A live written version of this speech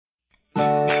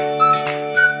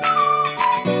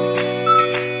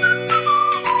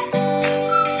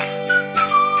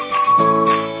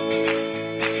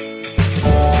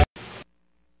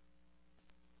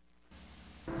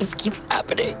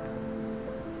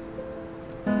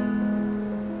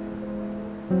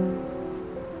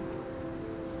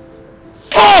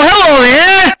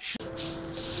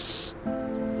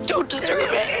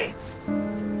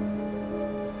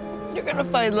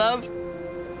find love.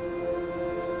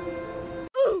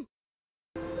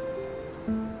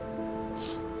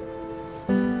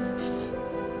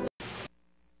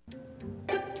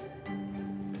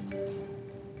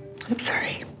 I'm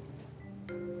sorry.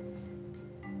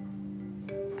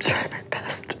 I'm trying my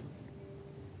best.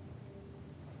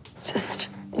 Just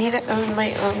need to own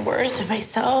my own worth and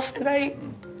myself, and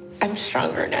I'm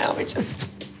stronger now. I just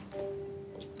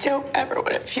don't ever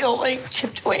want to feel like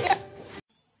chipped away at.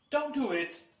 Don't do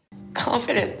it.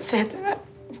 Confidence in that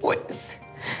voice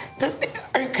that they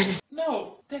aren't gonna.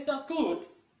 No, that's not good.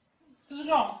 This is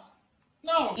wrong.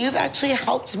 No. You've actually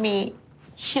helped me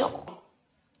heal.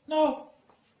 No.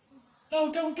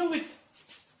 No, don't do it.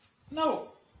 No.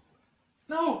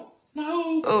 No.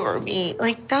 No. Over me.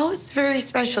 Like, that was very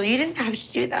special. You didn't have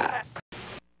to do that.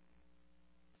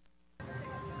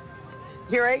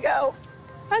 Here I go.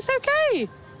 That's okay.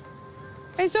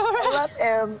 It's all right. I love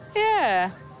him.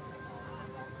 Yeah.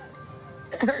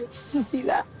 It hurts to see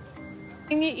that.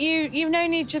 And you've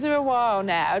known each other a while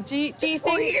now. Do you think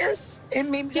 4 years?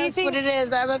 And maybe that's what it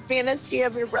is. I have a fantasy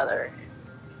of your brother.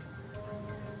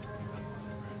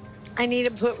 I need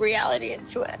to put reality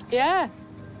into it. Yeah.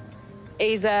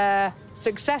 He's a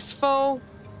successful,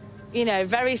 you know,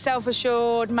 very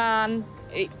self-assured man.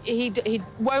 He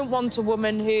won't want a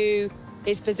woman who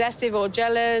is possessive or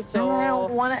jealous or, I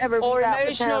don't want to ever be or that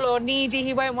emotional or needy.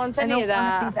 He won't want any of that.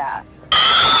 I don't want to be that.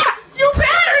 You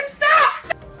better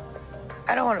stop!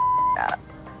 I don't want to be that.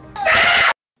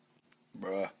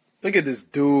 Bruh, look at this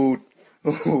dude.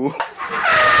 It's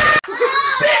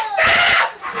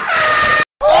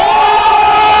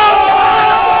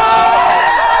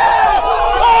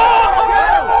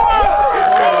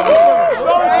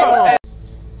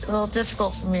a little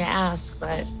difficult for me to ask,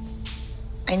 but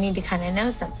I need to kind of know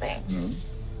something.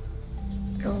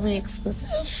 Are we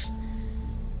exclusive?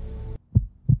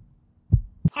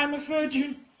 I'm a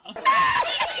virgin.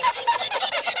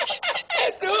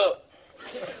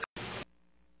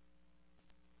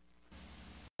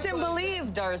 Didn't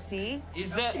believe, Darcey.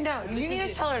 Is that... No, you need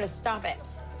to tell her to stop it.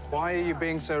 Why are you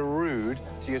being so rude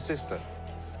to your sister?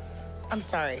 I'm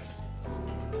sorry.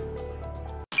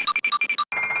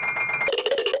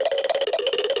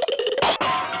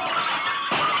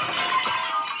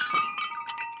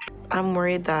 I'm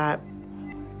worried that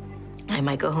I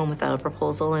might go home without a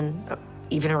proposal and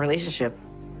even a relationship.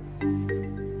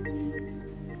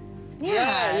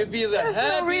 Yeah, you'd be There's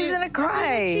no reason to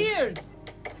cry. Cheers.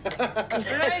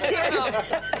 Cheers.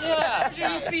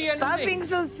 Yeah. Stop being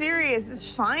so serious.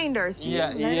 It's fine, Darcey.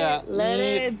 Yeah, Let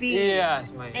it be. Yeah,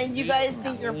 and you guys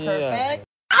think you're perfect?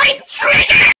 I'm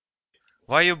triggered!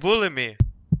 Why you bully me?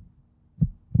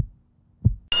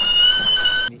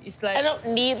 It's like... I don't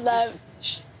need love,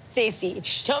 Stacey.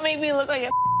 Don't make me look like a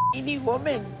needy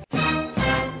woman.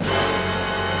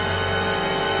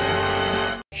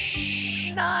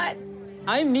 Not.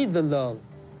 I need the love.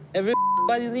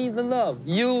 Everybody needs the love.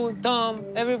 You, Tom,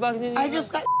 everybody needs I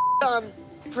just got on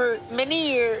for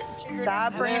many years.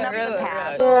 Stop bringing up the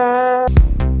past.